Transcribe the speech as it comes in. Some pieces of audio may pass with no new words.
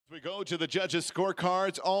go to the judges'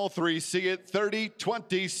 scorecards. All three see it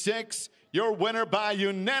 30-26. Your winner by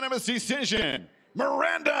unanimous decision,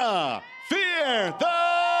 Miranda Fear the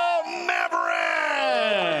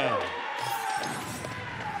Maverick.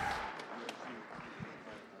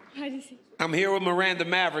 I'm here with Miranda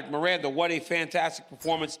Maverick. Miranda, what a fantastic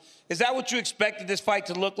performance. Is that what you expected this fight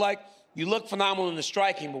to look like? You look phenomenal in the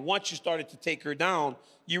striking, but once you started to take her down,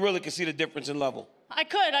 you really could see the difference in level. I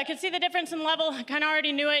could see the difference in level. I kind of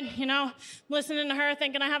already knew it, you know, listening to her,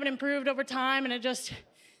 thinking I haven't improved over time, and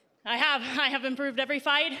I have improved every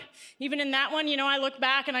fight. Even in that one, you know, I look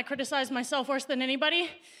back and I criticize myself worse than anybody,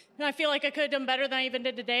 and I feel like I could have done better than I even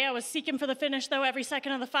did today. I was seeking for the finish, though, every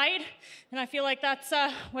second of the fight, and I feel like that's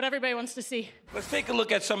what everybody wants to see. Let's take a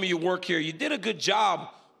look at some of your work here. You did a good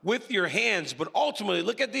job with your hands, but ultimately,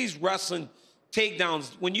 look at these wrestling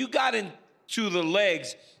takedowns. When you got into the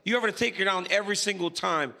legs, you were able to take her down every single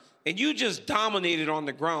time, and you just dominated on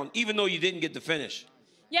the ground, even though you didn't get the finish.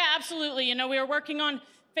 Yeah, absolutely. You know, we were working on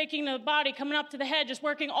faking the body, coming up to the head, just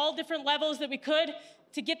working all different levels that we could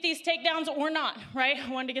to get these takedowns or not, right? I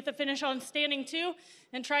wanted to get the finish on standing too,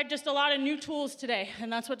 and tried just a lot of new tools today,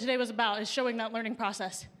 and that's what today was about, is showing that learning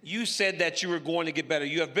process. You said that you were going to get better.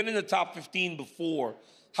 You have been in the top 15 before.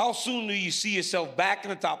 How soon do you see yourself back in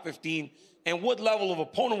the top 15, and what level of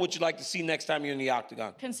opponent would you like to see next time you're in the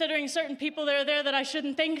Octagon? Considering certain people that are there that I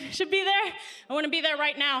shouldn't think should be there, I want to be there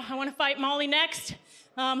right now. I want to fight Molly next.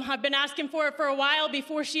 I've been asking for it for a while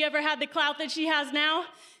before she ever had the clout that she has now,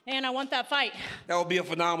 and I want that fight. That will be a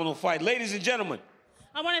phenomenal fight. Ladies and gentlemen.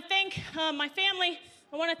 I want to thank my family.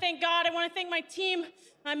 I want to thank God. I want to thank my team.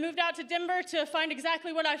 I moved out to Denver to find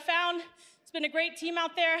exactly what I found. It's been a great team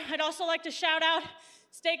out there. I'd also like to shout out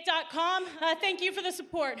Steak.com. Thank you for the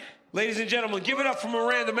support. Ladies and gentlemen, give it up for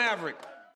Miranda Maverick.